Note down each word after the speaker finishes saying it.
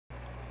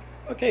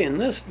Okay, in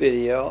this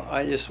video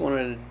I just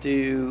wanted to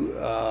do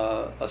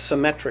a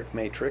symmetric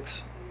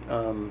matrix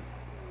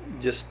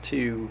just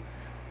to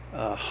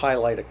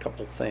highlight a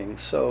couple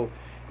things. So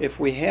if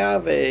we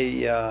have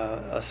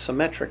a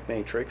symmetric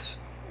matrix,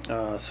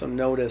 so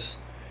notice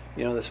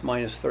this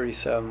minus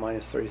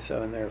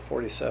 37 there,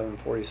 47,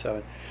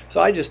 47. So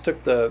I just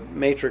took the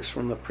matrix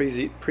from the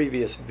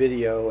previous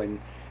video and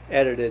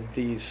edited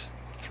these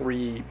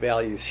three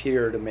values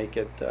here to make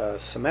it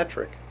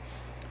symmetric.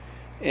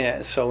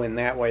 And so in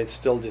that way it's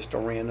still just a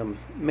random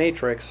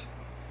matrix,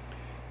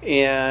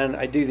 and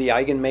I do the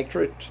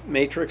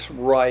eigenmatrix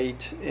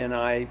right, and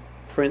I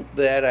print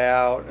that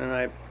out, and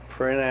I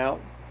print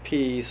out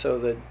P, so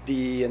the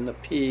D and the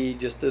P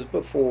just as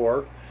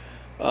before,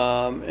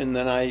 and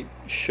then I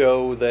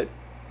show that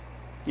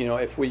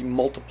if we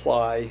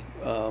multiply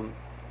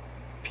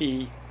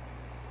P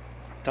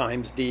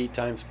times D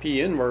times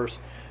P inverse,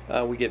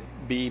 we get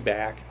B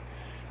back.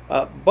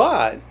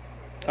 But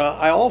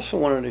I also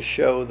wanted to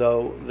show,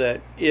 though,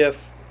 that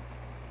if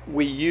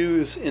we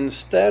use,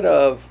 instead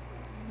of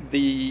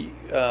the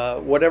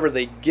whatever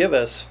they give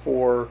us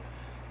for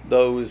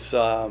those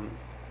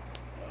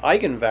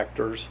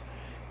eigenvectors,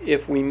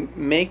 if we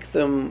make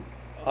them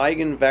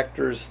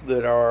eigenvectors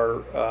that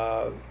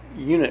are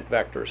unit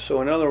vectors.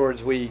 So in other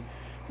words, we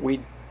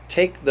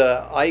take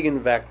the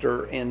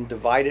eigenvector and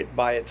divide it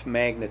by its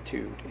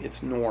magnitude,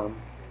 its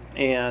norm,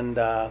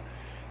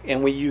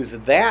 and we use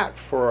that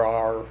for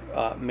our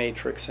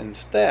matrix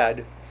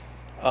instead.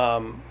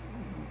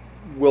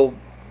 We'll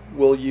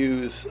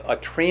use a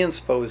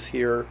transpose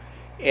here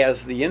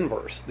as the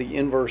inverse. The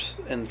inverse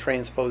and the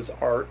transpose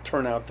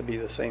turn out to be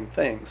the same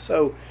thing.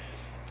 So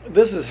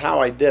this is how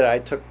I did it. I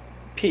took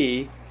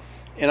P,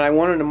 and I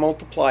wanted to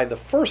multiply the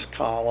first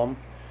column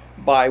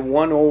by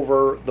 1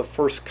 over the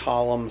first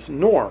column's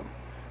norm.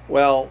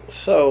 Well,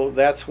 so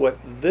that's what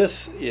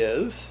this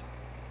is.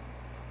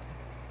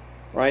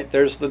 Right,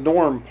 there's the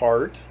norm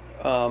part.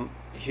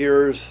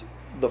 Here's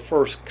the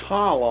first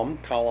column,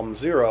 column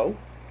 0.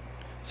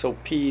 So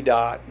P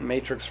dot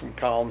matrix from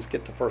columns,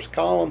 get the first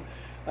column.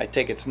 I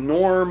take its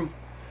norm,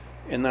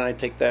 and then I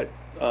take that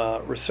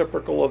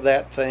reciprocal of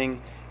that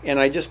thing, and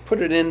I just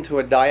put it into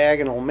a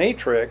diagonal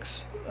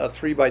matrix, a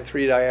 3 by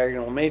 3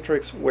 diagonal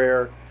matrix,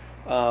 where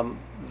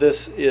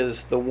this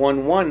is the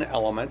 1, 1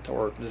 element,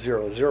 or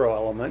 0, 0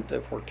 element,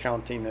 if we're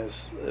counting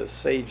as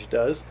Sage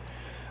does.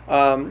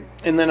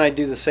 And then I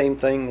do the same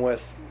thing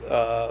with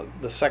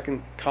the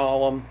second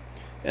column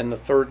and the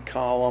third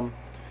column,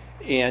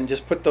 and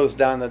just put those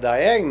down the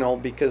diagonal,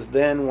 because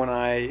then when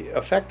I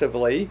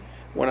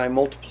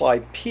multiply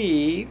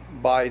P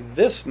by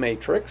this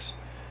matrix,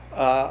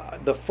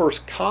 the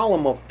first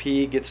column of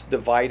P gets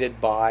divided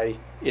by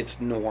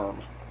its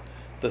norm.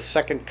 The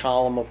second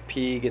column of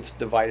P gets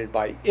divided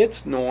by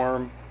its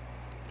norm,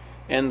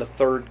 and the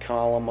third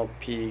column of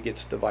P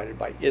gets divided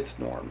by its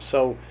norm.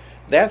 So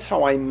that's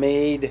how I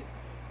made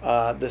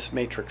this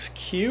matrix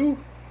Q,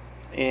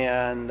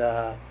 and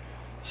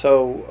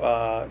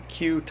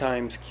Q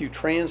times Q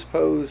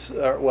transpose,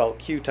 well,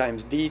 Q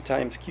times D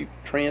times Q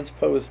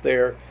transpose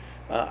there.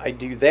 I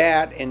do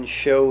that and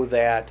show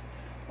that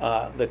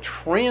the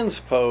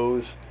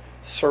transpose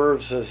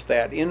serves as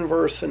that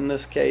inverse in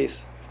this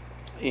case.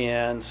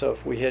 And so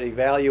if we hit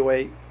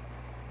evaluate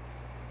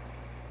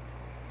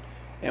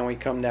and we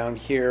come down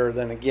here,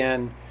 then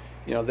again,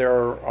 there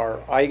are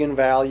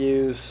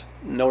eigenvalues.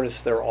 Notice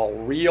they're all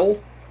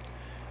real.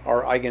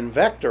 Our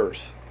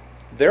eigenvectors,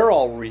 they're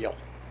all real.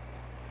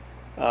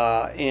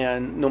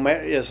 And no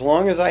matter, as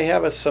long as I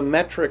have a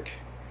symmetric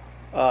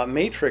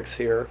matrix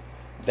here,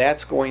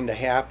 that's going to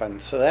happen.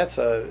 So that's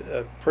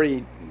a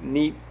pretty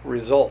neat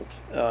result,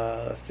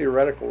 a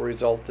theoretical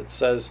result that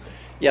says,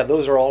 yeah,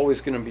 those are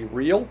always going to be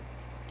real.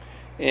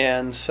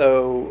 And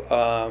so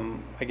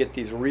I get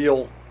these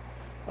real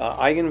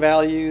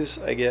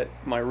eigenvalues, I get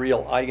my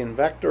real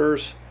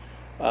eigenvectors,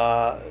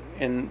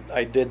 and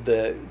I did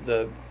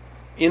the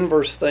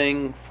inverse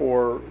thing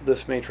for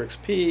this matrix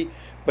P,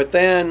 but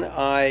then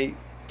I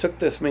took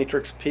this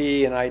matrix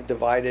P and I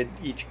divided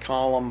each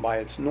column by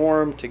its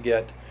norm to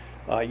get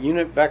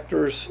unit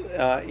vectors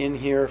in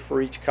here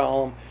for each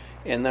column,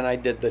 and then I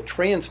did the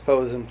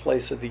transpose in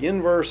place of the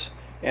inverse,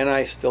 and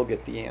I still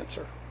get the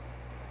answer.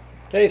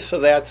 Okay, so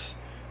that's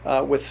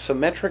with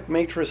symmetric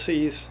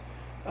matrices.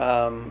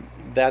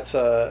 That's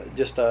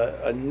just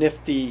a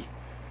nifty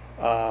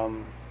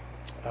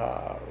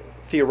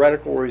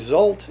theoretical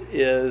result,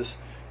 is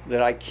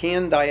that I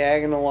can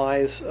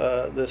diagonalize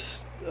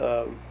this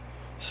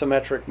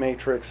symmetric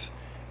matrix,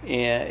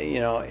 and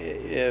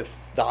if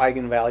the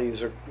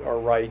eigenvalues are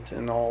right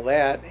and all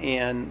that,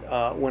 and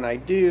when I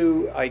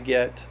do, I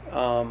get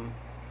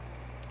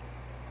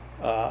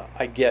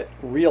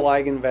real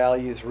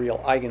eigenvalues, real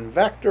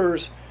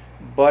eigenvectors,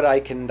 but I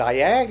can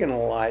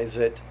diagonalize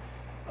it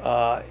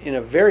in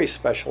a very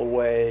special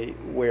way,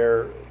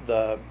 where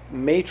the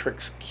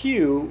matrix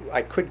Q,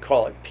 I could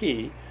call it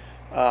P,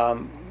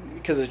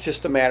 because it's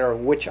just a matter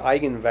of which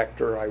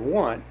eigenvector I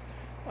want,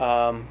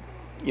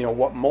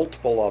 what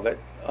multiple of it,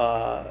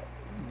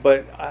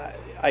 but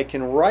I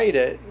can write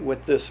it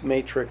with this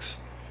matrix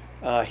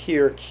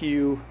here,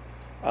 Q,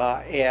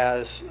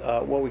 as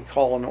what we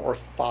call an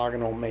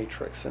orthogonal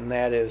matrix, and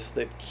that is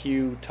that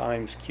Q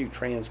times Q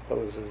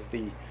transpose is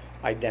the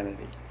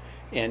identity.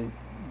 And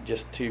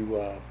just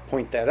to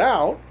point that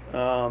out,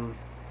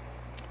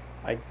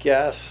 I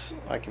guess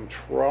I can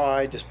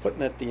try just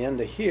putting it at the end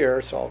of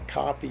here, so I'll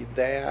copy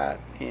that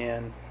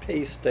and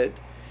paste it,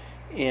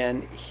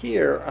 and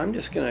here I'm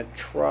just going to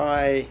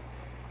try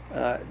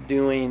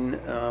doing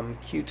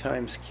Q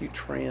times Q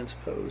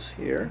transpose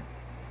here.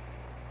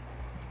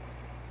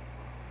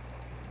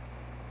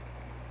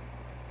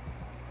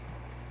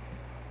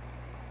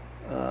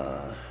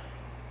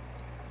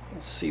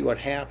 Let's see what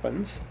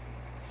happens.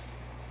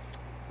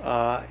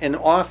 And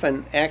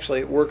often, actually,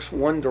 it works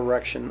one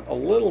direction a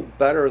little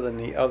better than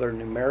the other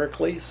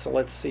numerically, so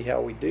let's see how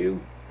we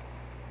do.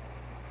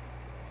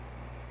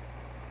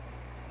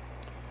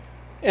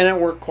 And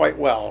it worked quite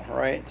well,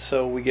 right?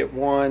 So we get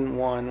 1,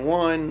 1,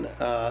 1,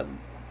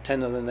 10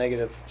 to the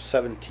negative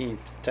 17th,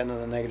 10 to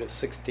the negative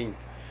 16th.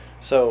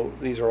 So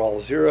these are all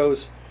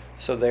zeros,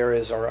 so there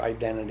is our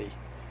identity.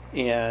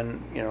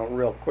 And, you know,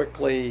 real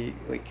quickly,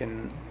 we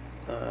can,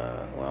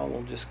 well,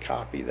 we'll just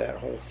copy that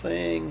whole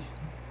thing.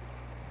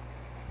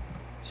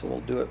 So we'll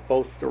do it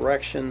both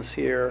directions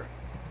here.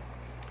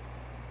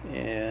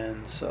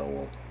 And so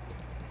we'll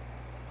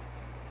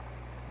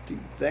do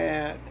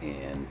that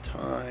and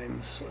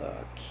times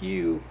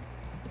Q.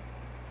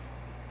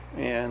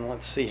 And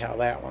let's see how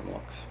that one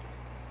looks.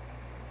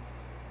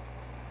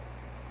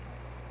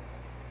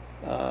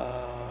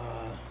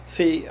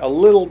 See, a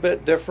little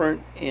bit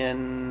different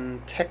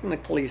in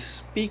technically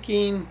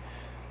speaking.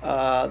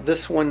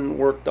 This one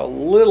worked a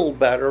little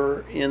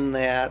better in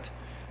that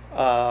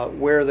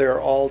where they're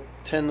all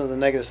 10 to the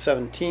negative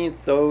 17th,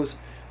 those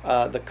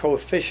the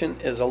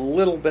coefficient is a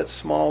little bit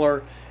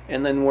smaller,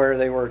 and then where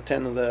they were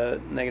 10 to the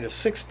negative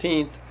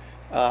 16th,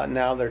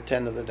 now they're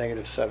 10 to the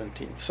negative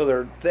 17th. So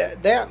they're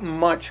that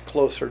much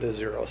closer to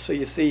 0. So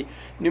you see,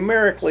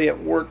 numerically it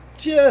worked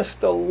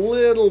just a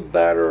little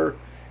better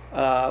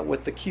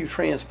with the Q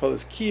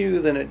transpose Q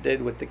than it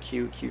did with the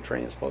Q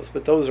transpose.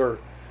 But those are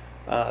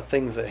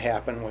things that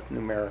happen with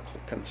numerical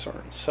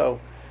concerns. So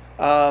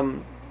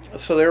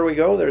so there we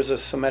go. There's a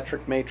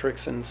symmetric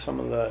matrix and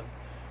some of the,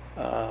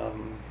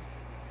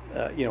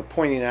 you know,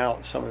 pointing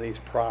out some of these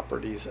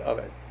properties of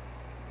it.